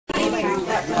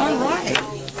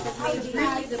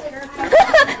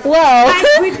Whoa.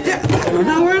 I don't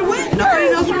know where it went.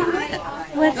 Nobody knows where it went.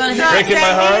 Breaking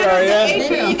my heart, are you?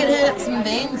 Maybe you could hit some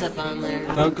veins up on there.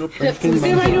 Don't go breaking Does my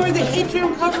anybody know heart. where the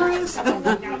atrium cover is?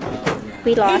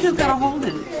 We lost Atrium's got a it. hole in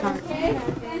it.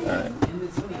 Alright.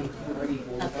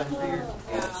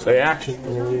 Say action.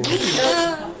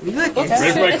 Look,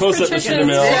 Where's my close-up, Mr.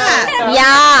 DeMille?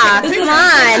 Yeah, come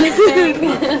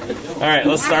on. Alright,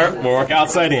 let's start. We'll work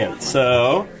outside in.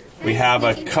 So, we have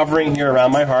a covering here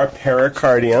around my heart,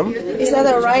 pericardium. Is that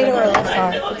a right or a left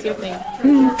heart? What's your thing?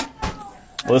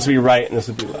 Well, this would be right and this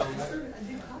would be left.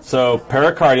 So,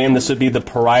 pericardium, this would be the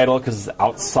parietal because it's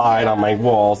outside on my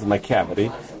walls of my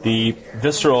cavity. The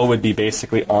visceral would be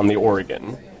basically on the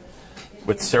organ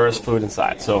with serous fluid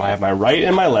inside. So I have my right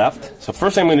and my left. So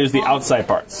first thing I'm going to do is the outside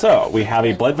part. So we have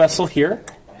a blood vessel here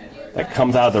that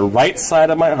comes out of the right side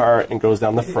of my heart and goes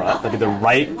down the front. That'll be the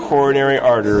right coronary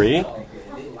artery.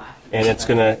 And it's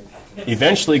going to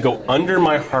eventually go under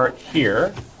my heart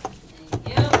here.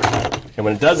 And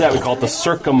when it does that, we call it the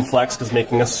circumflex because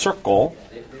making a circle.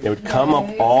 It would come up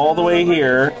all the way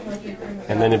here.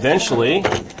 And then eventually,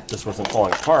 this wasn't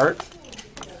falling apart,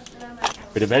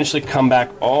 would eventually come back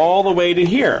all the way to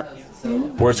here,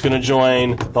 where it's going to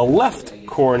join the left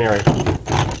coronary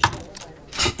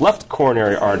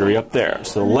artery up there.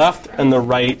 So the left and the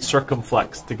right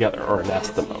circumflex together, or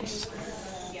anastomose.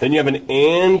 Then you have an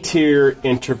anterior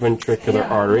interventricular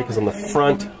artery, because on the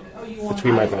front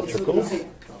between my ventricles.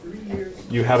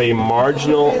 You have a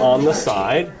marginal on the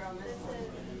side.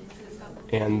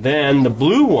 And then the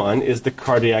blue one is the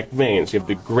cardiac vein. So you have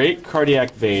the great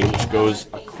cardiac vein, which goes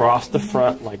across the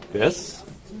front like this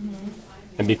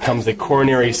and becomes a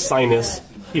coronary sinus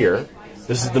here.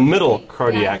 This is the middle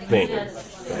cardiac vein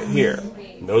right here.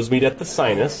 And those meet at the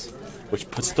sinus,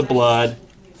 which puts the blood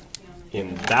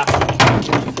in that,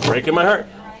 breaking my heart,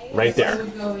 right there.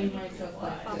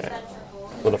 Okay.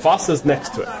 Well, the fossa is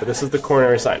next to it, but this is the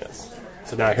coronary sinus.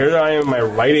 So now here I am in my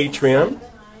right atrium.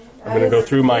 I'm going to go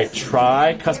through my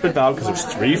tricuspid valve, because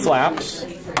there's 3 flaps,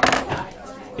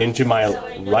 into my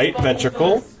right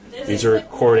ventricle. These are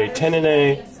chordae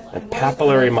tendineae and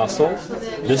papillary muscles.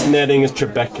 This netting is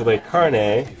trabeculae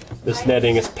carneae. This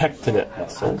netting is pectinate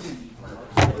muscles.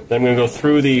 Then I'm going to go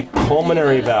through the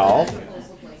pulmonary valve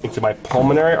into my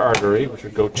pulmonary artery, which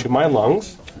would go to my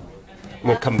lungs. I'm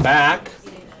going to come back.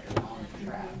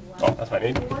 Oh, that's what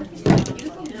I need.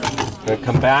 I'm going to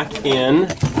come back in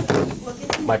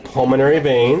my pulmonary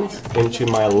veins into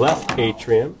my left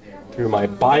atrium, through my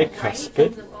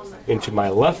bicuspid, into my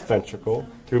left ventricle,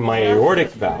 through my aortic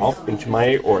valve, into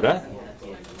my aorta,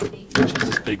 which is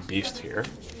this big beast here.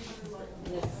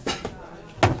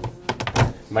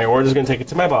 My aorta is going to take it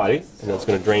to my body, and then it's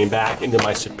going to drain back into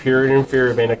my superior and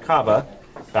inferior vena cava,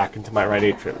 back into my right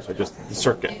atrium. So just the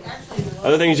circuit.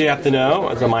 Other things you have to know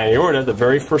is on my aorta, the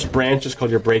very first branch is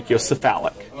called your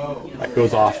brachiocephalic. That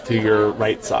goes off to your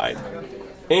right side.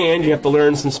 And you have to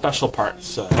learn some special parts.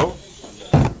 So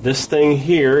this thing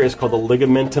here is called the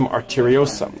ligamentum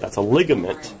arteriosum. That's a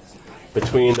ligament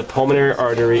between the pulmonary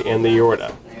artery and the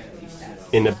aorta.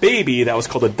 In a baby, that was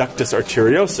called a ductus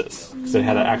arteriosus, because it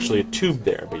had actually a tube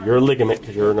there. But you're a ligament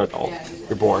because you're an adult.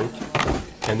 You're born.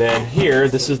 And then here,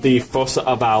 this is the fossa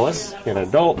ovalis. In an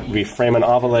adult, it would be foramen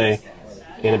ovale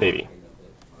in a baby.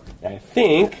 And I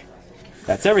think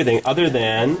that's everything other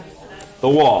than the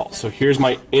wall. So here's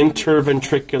my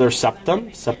interventricular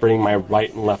septum, separating my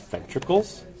right and left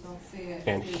ventricles.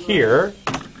 And here,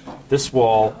 this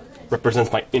wall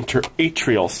represents my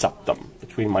interatrial septum,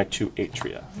 between my 2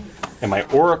 atria. And my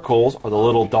auricles are the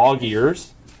little dog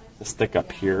ears that stick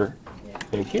up here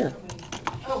and here.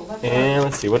 And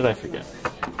let's see, what did I forget?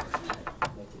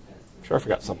 I'm sure I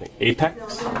forgot something.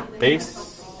 Apex,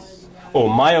 base. Oh,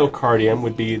 myocardium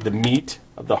would be the meat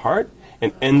of the heart.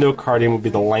 And endocardium would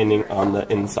be the lining on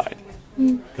the inside,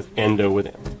 because endo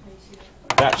within.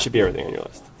 That should be everything on your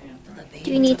list.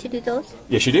 Do you need to do those?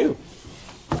 Yes, you do.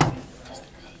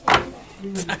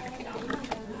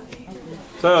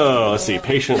 So, let's see.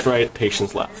 Patient's right,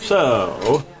 patient's left.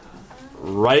 So,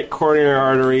 right coronary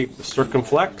artery, the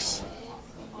circumflex,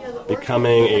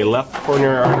 becoming a left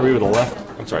coronary artery with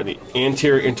the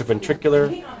anterior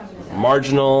interventricular,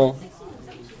 marginal,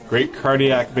 great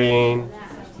cardiac vein,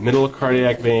 middle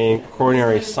cardiac vein,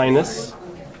 coronary sinus,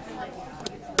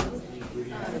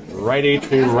 right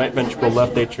atrium, right ventricle,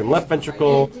 left atrium, left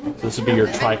ventricle. So this would be your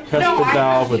tricuspid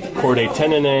valve with chordae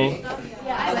tendineae.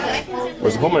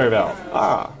 Where's the pulmonary valve?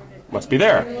 Ah, must be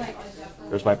there.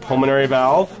 There's my pulmonary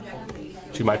valve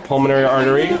to my pulmonary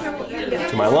artery,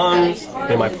 to my lungs,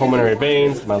 then my pulmonary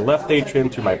veins, to my left atrium,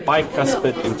 to my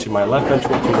bicuspid, into my left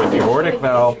ventricle, to my aortic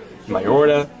valve, my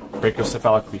aorta,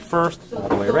 brachiocephalically first, all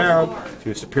the way around,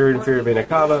 to superior inferior vena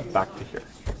cava, back to here.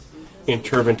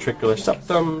 Interventricular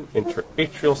septum,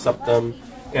 interatrial septum,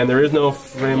 and there is no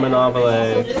foramen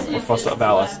ovale or fossa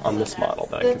ovalis on this model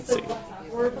that I can see.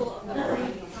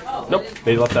 Nope,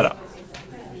 they left that out.